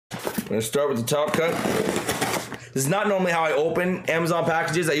gonna start with the top cut. This is not normally how I open Amazon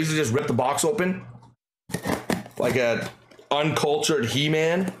packages. I usually just rip the box open like a uncultured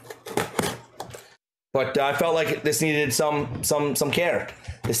He-Man. But I felt like this needed some care.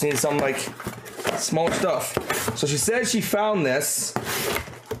 This needed some like small stuff. So she said she found this.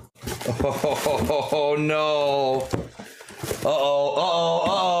 Oh no.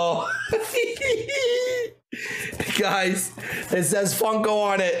 Uh-oh. Guys, it says Funko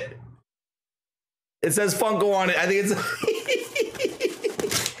on it. It says Funko on it. I think it's no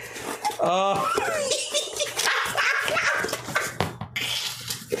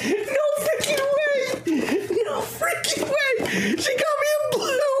freaking way. No freaking way. She got me a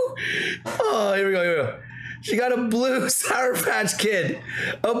blue. Oh, here we go. She got a blue Sour Patch Kid.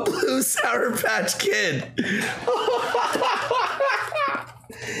 A blue Sour Patch Kid.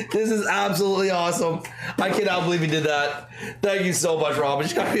 This is absolutely awesome. I cannot believe you did that. Thank you so much, Robin.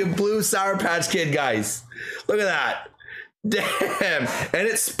 She got me a blue Sour Patch Kid, guys. Look at that. Damn. And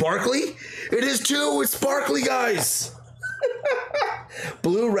it's sparkly? It is too. It's sparkly, guys.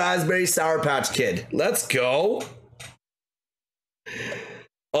 Blue Raspberry Sour Patch Kid. Let's go.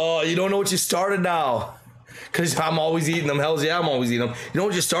 Oh, you don't know what you started now. Because I'm always eating them. Hells yeah, I'm always eating them. You know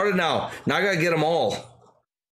what you started now? Now I got to get them all.